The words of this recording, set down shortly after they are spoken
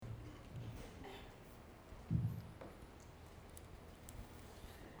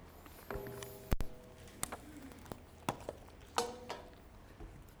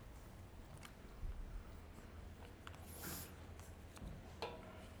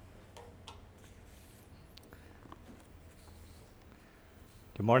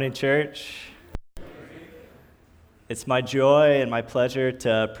Good morning, church. It's my joy and my pleasure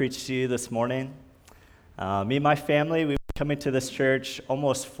to preach to you this morning. Me and my family, we've been coming to this church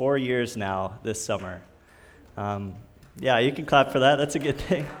almost 4 years now this summer. Yeah, you can clap for that. That's a good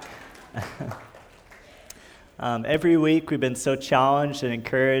thing. Every week, we've been so challenged and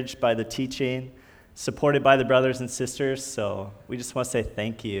encouraged by the teaching, supported by the brothers and sisters, so we just want to say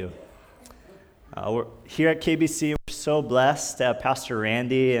thank you. We're here at KBC, we're so blessed to have Pastor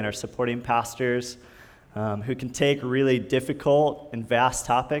Randy and our supporting pastors who can take really difficult and vast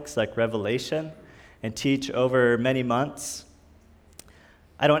topics like Revelation and teach over many months.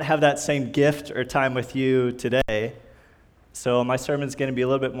 I don't have that same gift or time with you today, so my sermon's going to be a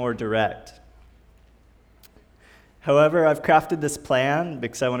little bit more direct. However, I've crafted this plan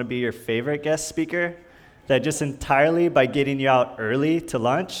because I want to be your favorite guest speaker, that just entirely by getting you out early to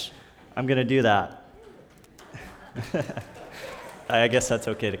lunch, I'm going to do that. I guess that's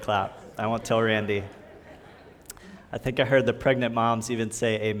okay to clap. I won't tell Randy. I think I heard the pregnant moms even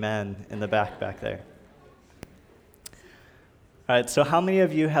say amen in the back there. All right, so how many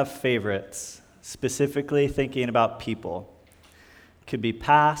of you have favorites, specifically thinking about people? Could be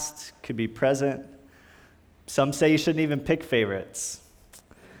past, could be present. Some say you shouldn't even pick favorites.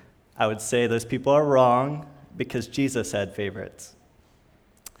 I would say those people are wrong because Jesus had favorites.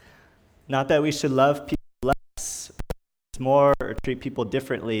 Not that we should love people less, more, or treat people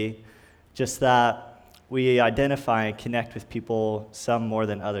differently, just that we identify and connect with people, some more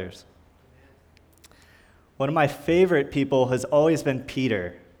than others. One of my favorite people has always been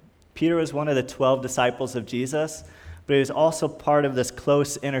Peter. Peter was one of the 12 disciples of Jesus, but he was also part of this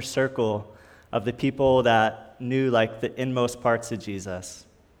close inner circle of the people that knew like the inmost parts of Jesus.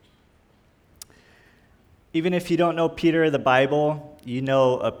 Even if you don't know Peter of the Bible, you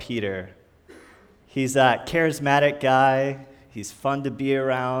know a Peter. He's that charismatic guy. He's fun to be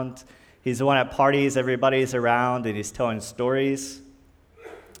around. He's the one at parties everybody's around and he's telling stories.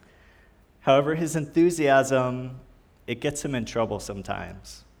 However, his enthusiasm, it gets him in trouble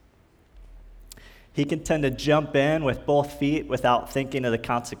sometimes. He can tend to jump in with both feet without thinking of the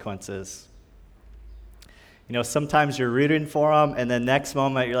consequences. You know, sometimes you're rooting for him and the next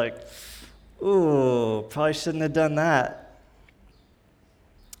moment you're like, ooh, probably shouldn't have done that.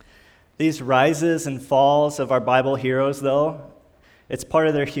 These rises and falls of our Bible heroes, though, it's part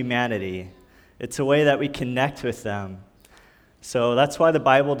of their humanity. It's a way that we connect with them. So that's why the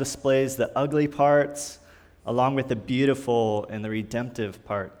Bible displays the ugly parts along with the beautiful and the redemptive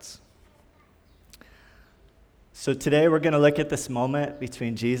parts. So today we're going to look at this moment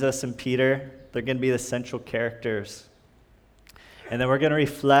between Jesus and Peter. They're going to be the central characters. And then we're going to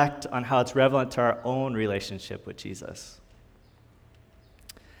reflect on how it's relevant to our own relationship with Jesus.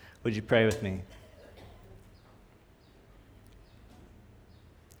 Would you pray with me?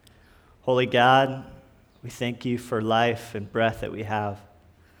 Holy God, we thank you for life and breath that we have.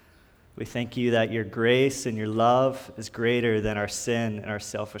 We thank you that your grace and your love is greater than our sin and our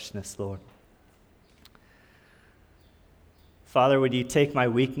selfishness, Lord. Father, would you take my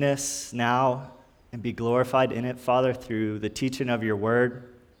weakness now and be glorified in it, Father, through the teaching of your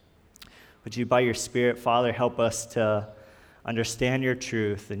word? Would you, by your Spirit, Father, help us to understand your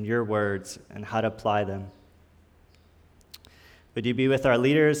truth and your words and how to apply them? Would you be with our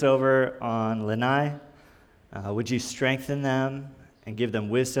leaders over on Lanai? Would you strengthen them and give them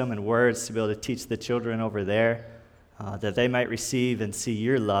wisdom and words to be able to teach the children over there, that they might receive and see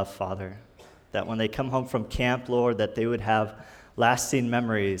your love, Father? That when they come home from camp, Lord, that they would have lasting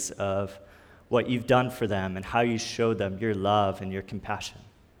memories of what you've done for them and how you showed them your love and your compassion.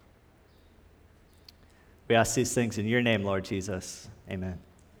 We ask these things in your name, Lord Jesus. Amen.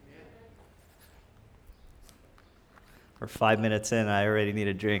 We're 5 minutes in, I already need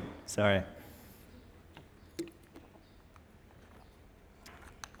a drink. Sorry. All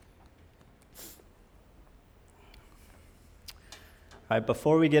right,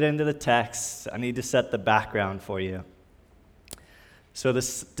 before we get into the text, I need to set the background for you. So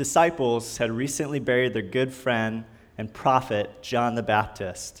the disciples had recently buried their good friend and prophet, John the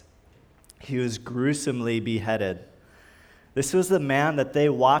Baptist. He was gruesomely beheaded. This was the man that they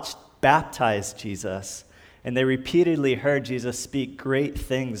watched baptize Jesus, and they repeatedly heard Jesus speak great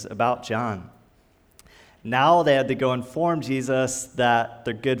things about John. Now they had to go inform Jesus that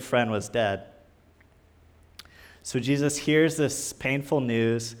their good friend was dead. So Jesus hears this painful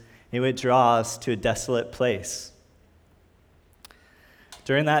news, and he withdraws to a desolate place.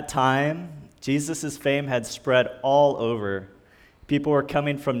 During that time, Jesus' fame had spread all over. People were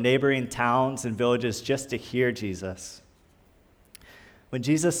coming from neighboring towns and villages just to hear Jesus. When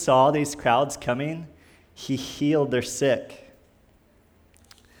Jesus saw these crowds coming, he healed their sick.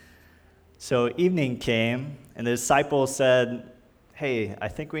 So evening came, and the disciples said, "Hey, I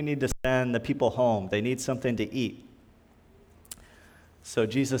think we need to send the people home. They need something to eat." So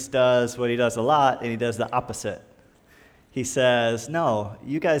Jesus does what he does a lot, and he does the opposite. He says, "No,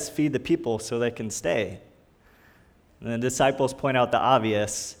 you guys feed the people so they can stay." And the disciples point out the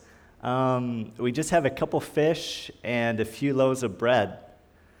obvious. We just have a couple fish and a few loaves of bread.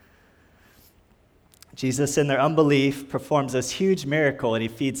 Jesus, in their unbelief, performs this huge miracle, and he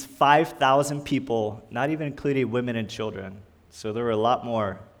feeds 5,000 people, not even including women and children. So there were a lot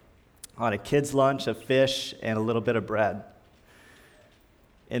more on a kid's lunch, of fish, and a little bit of bread.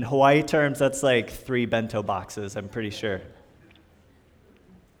 In Hawaii terms, that's like 3 bento boxes, I'm pretty sure.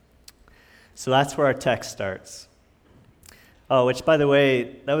 So that's where our text starts. Oh, which, by the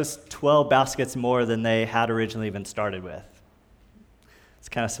way, that was 12 baskets more than they had originally even started with. It's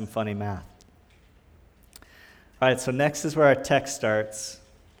kind of some funny math. All right, so next is where our text starts.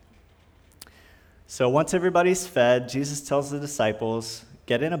 So once everybody's fed, Jesus tells the disciples,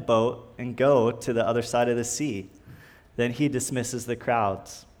 "Get in a boat and go to the other side of the sea." Then he dismisses the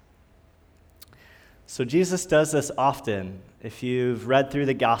crowds. So Jesus does this often. If you've read through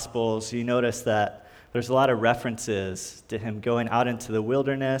the Gospels, you notice that there's a lot of references to him going out into the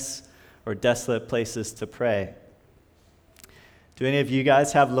wilderness or desolate places to pray. Do any of you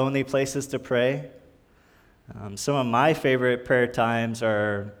guys have lonely places to pray? Some of my favorite prayer times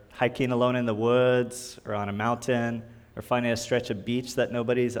are hiking alone in the woods or on a mountain or finding a stretch of beach that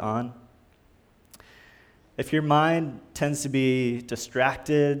nobody's on. If your mind tends to be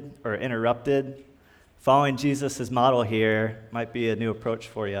distracted or interrupted, following Jesus' model here might be a new approach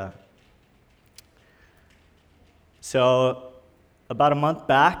for you. So about a month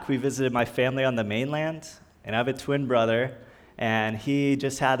back, we visited my family on the mainland, and I have a twin brother, and he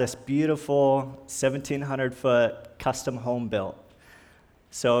just had this beautiful 1,700-foot custom home built.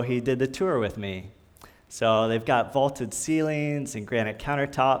 So he did the tour with me. So they've got vaulted ceilings and granite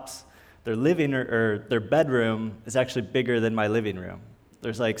countertops. Their bedroom is actually bigger than my living room.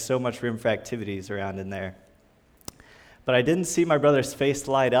 There's like so much room for activities around in there. But I didn't see my brother's face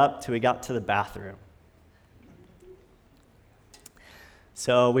light up till we got to the bathroom.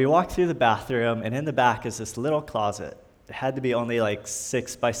 So we walked through the bathroom, and in the back is this little closet. It had to be only like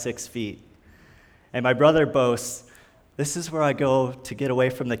 6 by 6 feet. And my brother boasts, "This is where I go to get away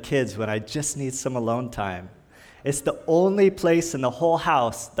from the kids when I just need some alone time. It's the only place in the whole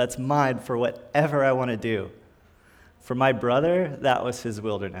house that's mine for whatever I want to do." For my brother, that was his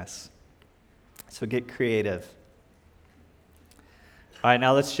wilderness. So get creative. All right,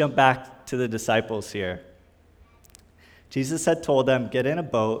 now let's jump back to the disciples here. Jesus had told them, "Get in a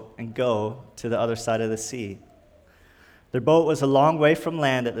boat and go to the other side of the sea." Their boat was a long way from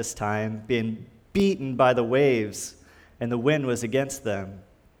land at this time, being beaten by the waves, and the wind was against them.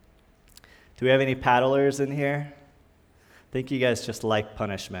 Do we have any paddlers in here? I think you guys just like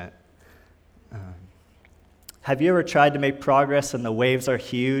punishment. Have you ever tried to make progress and the waves are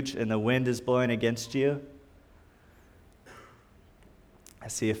huge and the wind is blowing against you? I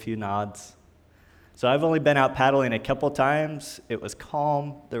see a few nods. So I've only been out paddling a couple times. It was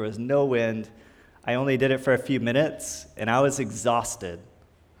calm, there was no wind. I only did it for a few minutes, and I was exhausted.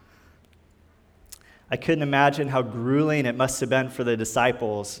 I couldn't imagine how grueling it must have been for the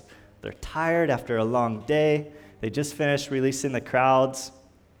disciples. They're tired after a long day. They just finished releasing the crowds,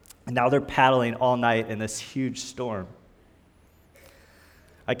 and now they're paddling all night in this huge storm.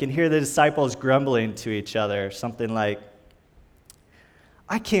 I can hear the disciples grumbling to each other, something like,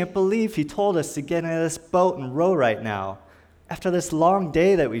 "I can't believe he told us to get into this boat and row right now, after this long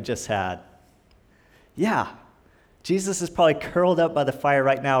day that we just had." Yeah, Jesus is probably curled up by the fire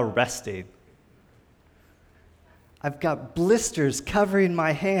right now, resting. "I've got blisters covering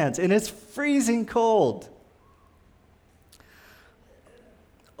my hands, and it's freezing cold."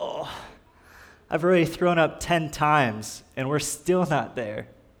 "Oh, I've already thrown up 10 times, and we're still not there."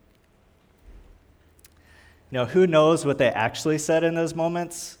 You know, who knows what they actually said in those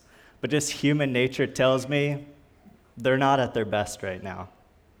moments, but just human nature tells me they're not at their best right now.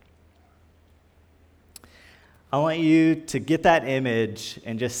 I want you to get that image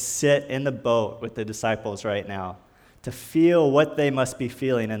and just sit in the boat with the disciples right now, to feel what they must be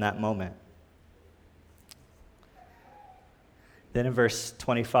feeling in that moment. Then in verse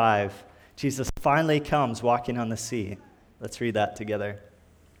 25, Jesus finally comes walking on the sea. Let's read that together.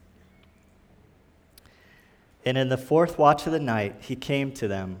 "And in the 4th watch of the night, he came to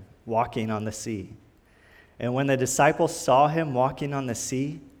them, walking on the sea. And when the disciples saw him walking on the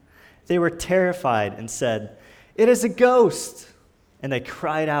sea, they were terrified and said, 'It is a ghost!' And they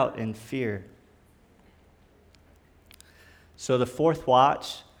cried out in fear." So the 4th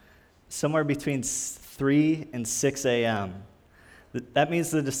watch, somewhere between 3 and 6 a.m. That means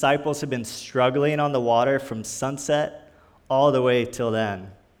the disciples have been struggling on the water from sunset all the way till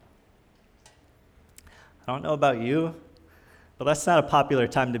then. I don't know about you, but that's not a popular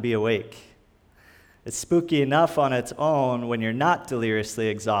time to be awake. It's spooky enough on its own when you're not deliriously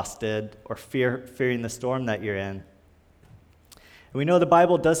exhausted or fearing the storm that you're in. And we know the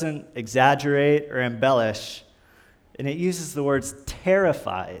Bible doesn't exaggerate or embellish, and it uses the words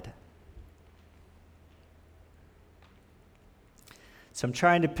terrified. So I'm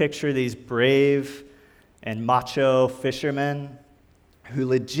trying to picture these brave and macho fishermen who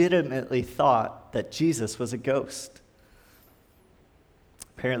legitimately thought that Jesus was a ghost.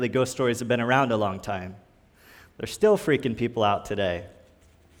 Apparently, ghost stories have been around a long time. They're still freaking people out today.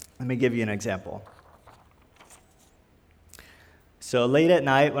 Let me give you an example. So late at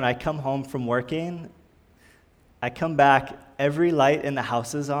night, when I come home from working, I come back, every light in the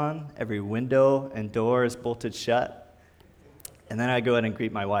house is on, every window and door is bolted shut, and then I go in and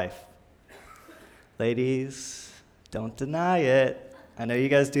greet my wife. Ladies, don't deny it. I know you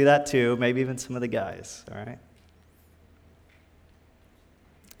guys do that too, maybe even some of the guys, all right?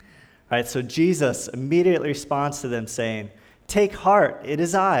 All right, so Jesus immediately responds to them saying, "Take heart, it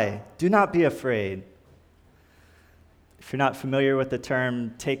is I. Do not be afraid." If you're not familiar with the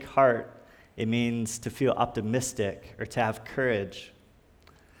term take heart, it means to feel optimistic or to have courage.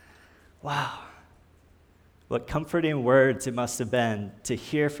 Wow. What comforting words it must have been to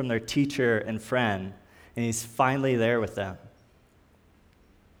hear from their teacher and friend, and he's finally there with them.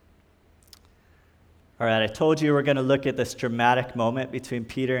 All right, I told you we're going to look at this dramatic moment between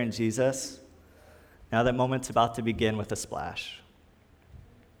Peter and Jesus. Now that moment's about to begin with a splash.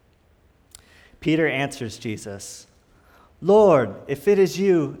 Peter answers Jesus, "Lord, if it is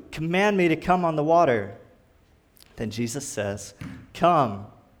you, command me to come on the water." Then Jesus says, "Come."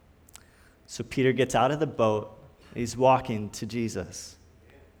 So Peter gets out of the boat. He's walking to Jesus.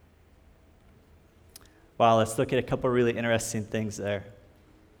 Wow, let's look at a couple really interesting things there.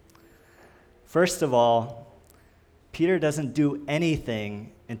 First of all, Peter doesn't do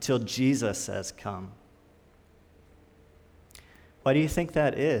anything until Jesus says, "Come." Why do you think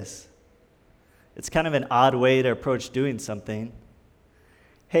that is? It's kind of an odd way to approach doing something.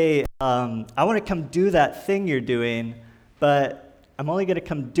 Hey, I want to come do that thing you're doing, but I'm only going to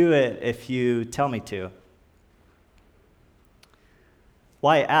come do it if you tell me to.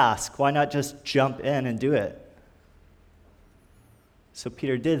 Why ask? Why not just jump in and do it? So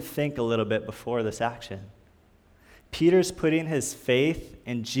Peter did think a little bit before this action. Peter's putting his faith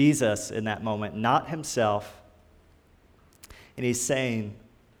in Jesus in that moment, not himself. And he's saying,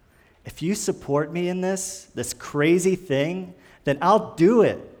 if you support me in this crazy thing, then I'll do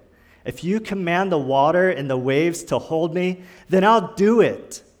it. If you command the water and the waves to hold me, then I'll do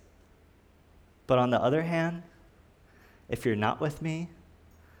it. But on the other hand, if you're not with me,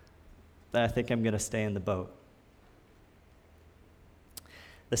 then I think I'm going to stay in the boat.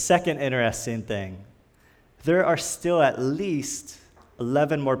 The second interesting thing, there are still at least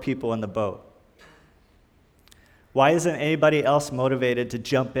 11 more people in the boat. Why isn't anybody else motivated to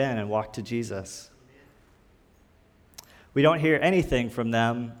jump in and walk to Jesus? We don't hear anything from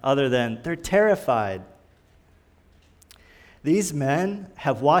them other than they're terrified. These men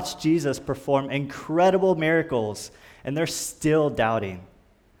have watched Jesus perform incredible miracles, and they're still doubting.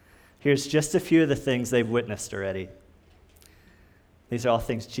 Here's just a few of the things they've witnessed already. These are all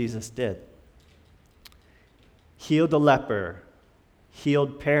things Jesus did. Healed a leper,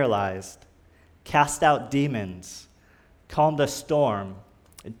 healed paralyzed, cast out demons, calmed a storm,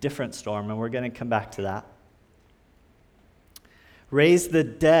 a different storm, and we're going to come back to that. Raised the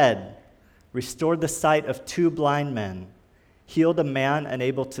dead, restored the sight of 2 blind men, healed a man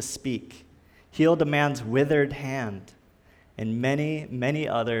unable to speak, healed a man's withered hand, and many, many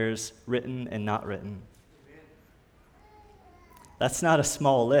others, written and not written. That's not a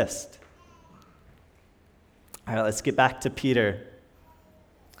small list. All right, let's get back to Peter.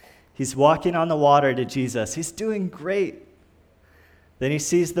 He's walking on the water to Jesus. He's doing great. Then he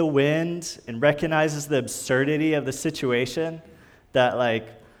sees the wind and recognizes the absurdity of the situation, that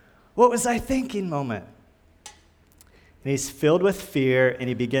what was I thinking moment. And he's filled with fear and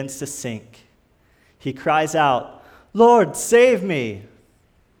he begins to sink. He cries out, "Lord, save me."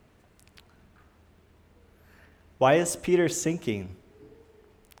 Why is Peter sinking?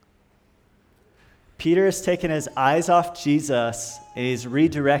 Peter has taken his eyes off Jesus and he's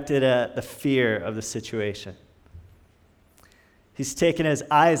redirected at the fear of the situation. He's taken his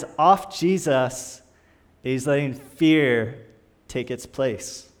eyes off Jesus and he's letting fear take its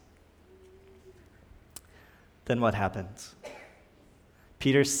place. Then what happens?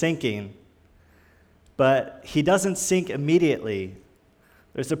 Peter's sinking, but he doesn't sink immediately.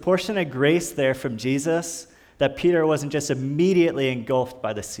 There's a portion of grace there from Jesus that Peter wasn't just immediately engulfed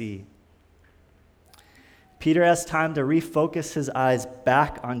by the sea. Peter has time to refocus his eyes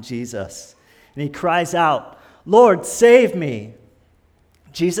back on Jesus, and he cries out, "Lord, save me!"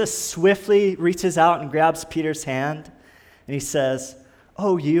 Jesus swiftly reaches out and grabs Peter's hand, and he says,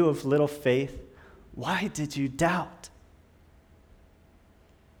 "Oh, you of little faith, why did you doubt?"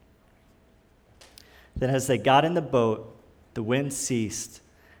 Then as they got in the boat, the wind ceased,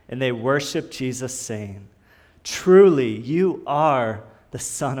 and they worshiped Jesus, saying, "Truly, you are the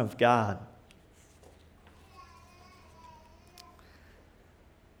Son of God."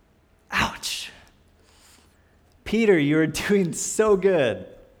 Ouch. Peter, you're doing so good.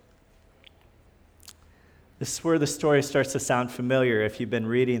 This is where the story starts to sound familiar if you've been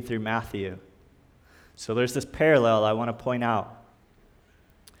reading through Matthew. So there's this parallel I want to point out.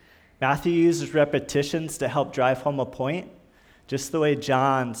 Matthew uses repetitions to help drive home a point, just the way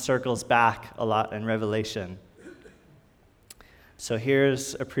John circles back a lot in Revelation. So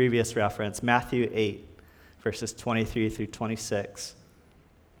here's a previous reference, Matthew 8, verses 23 through 26.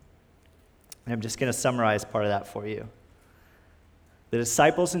 And I'm just going to summarize part of that for you. The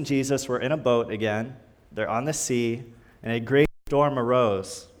disciples and Jesus were in a boat again. They're on the sea, and a great storm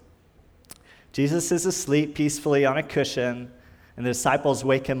arose. Jesus is asleep peacefully on a cushion, and the disciples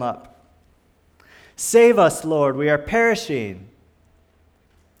wake him up. "Save us, Lord, we are perishing."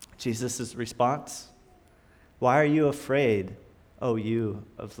 Jesus' response, "Why are you afraid, O you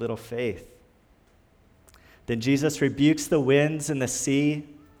of little faith?" Then Jesus rebukes the winds and the sea,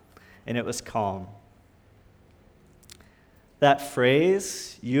 and it was calm. That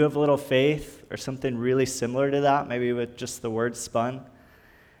phrase, "you of little faith," or something really similar to that, maybe with just the word spun,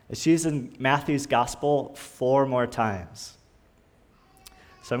 it's used in Matthew's gospel 4 more times.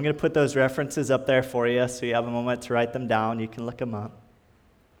 So I'm going to put those references up there for you so you have a moment to write them down. You can look them up.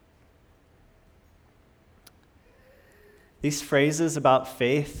 These phrases about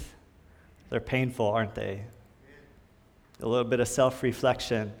faith, they're painful, aren't they? A little bit of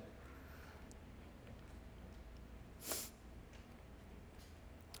self-reflection.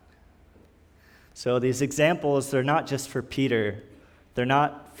 So these examples, they're not just for Peter. They're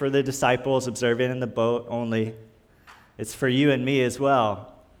not for the disciples observing in the boat only. It's for you and me as well.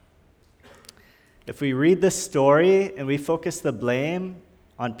 If we read this story and we focus the blame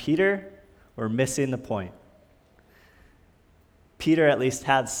on Peter, we're missing the point. Peter at least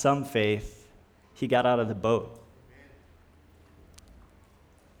had some faith. He got out of the boat.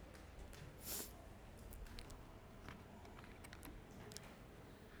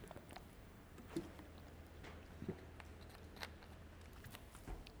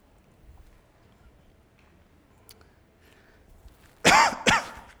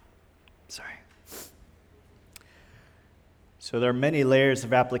 Sorry. So there are many layers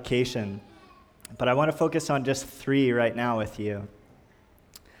of application, but I want to focus on just 3 right now with you.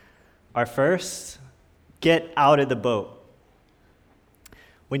 Our first, get out of the boat.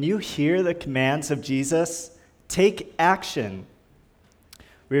 When you hear the commands of Jesus, take action.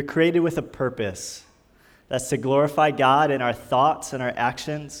 We are created with a purpose. That's to glorify God in our thoughts and our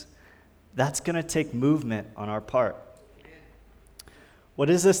actions. That's going to take movement on our part. What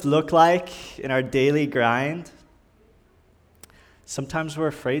does this look like in our daily grind? Sometimes we're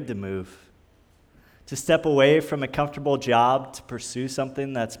afraid to move, to step away from a comfortable job to pursue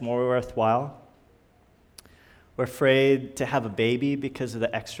something that's more worthwhile. We're afraid to have a baby because of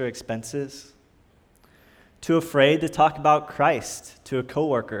the extra expenses. Too afraid to talk about Christ to a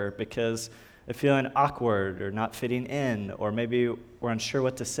coworker because of feeling awkward or not fitting in, or maybe we're unsure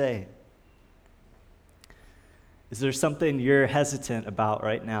what to say. Is there something you're hesitant about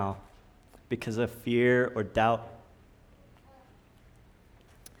right now because of fear or doubt?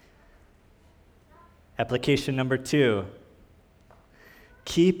 Application number 2,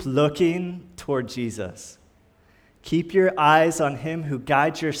 keep looking toward Jesus. Keep your eyes on him who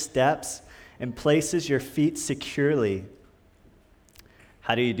guides your steps and places your feet securely.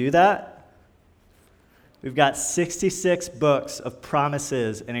 How do you do that? We've got 66 books of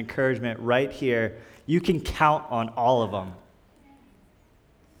promises and encouragement right here. You can count on all of them.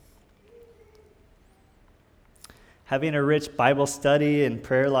 Having a rich Bible study and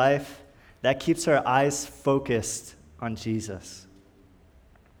prayer life, that keeps our eyes focused on Jesus.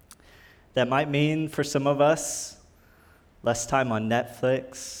 That might mean for some of us, less time on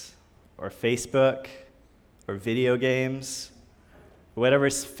Netflix or Facebook or video games,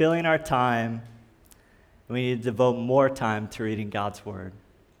 whatever's filling our time. We need to devote more time to reading God's word.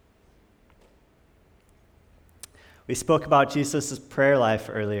 We spoke about Jesus' prayer life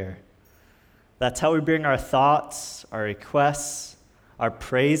earlier. That's how we bring our thoughts, our requests, our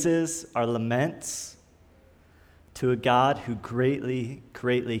praises, our laments to a God who greatly,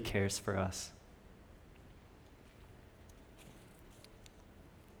 greatly cares for us.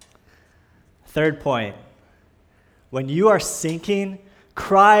 Third point, when you are sinking,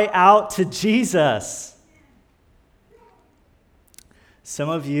 cry out to Jesus. Some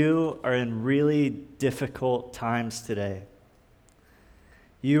of you are in really difficult times today.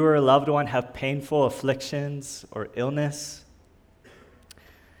 You or a loved one have painful afflictions or illness.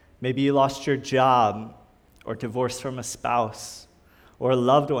 Maybe you lost your job or divorced from a spouse, or a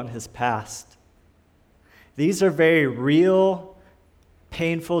loved one has passed. These are very real,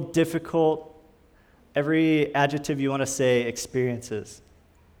 painful, difficult, every adjective you want to say, experiences.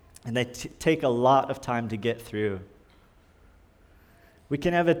 And they take a lot of time to get through. We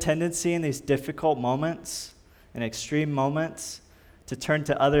can have a tendency in these difficult moments and extreme moments to turn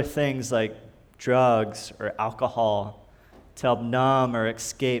to other things like drugs or alcohol to help numb or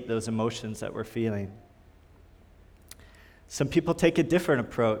escape those emotions that we're feeling. Some people take a different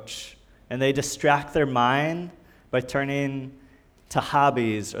approach, and they distract their mind by turning to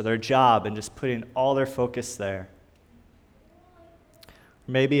hobbies or their job and just putting all their focus there.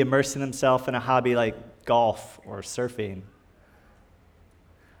 Maybe immersing themselves in a hobby like golf or surfing.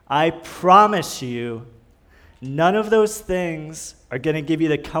 I promise you, none of those things are going to give you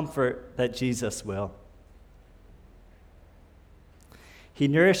the comfort that Jesus will. He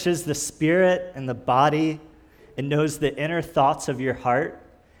nourishes the spirit and the body and knows the inner thoughts of your heart,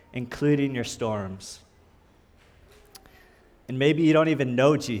 including your storms. And maybe you don't even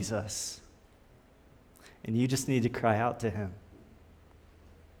know Jesus, and you just need to cry out to him.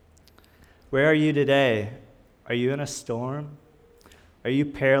 Where are you today? Are you in a storm? Are you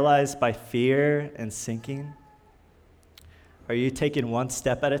paralyzed by fear and sinking? Are you taking one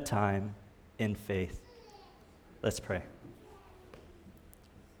step at a time in faith? Let's pray.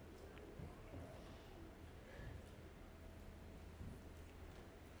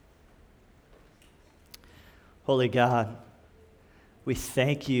 Holy God, we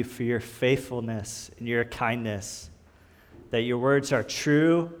thank you for your faithfulness and your kindness, that your words are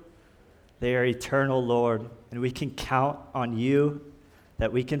true, they are eternal, Lord, and we can count on you,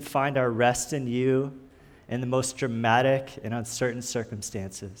 that we can find our rest in you in the most dramatic and uncertain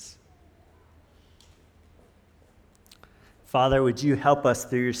circumstances. Father, would you help us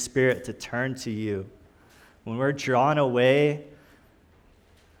through your Spirit to turn to you when we're drawn away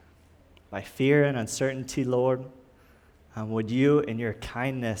by fear and uncertainty, Lord? Would you, in your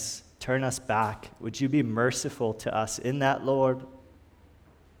kindness, turn us back? Would you be merciful to us in that, Lord?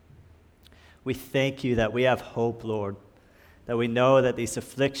 We thank you that we have hope, Lord, that we know that these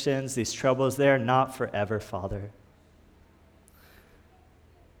afflictions, these troubles, they are not forever, Father.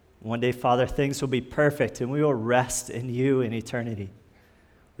 One day, Father, things will be perfect and we will rest in you in eternity.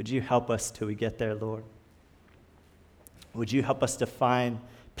 Would you help us till we get there, Lord? Would you help us to find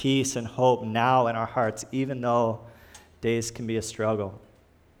peace and hope now in our hearts, even though days can be a struggle?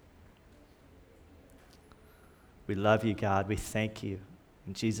 We love you, God. We thank you.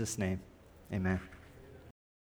 In Jesus' name, amen.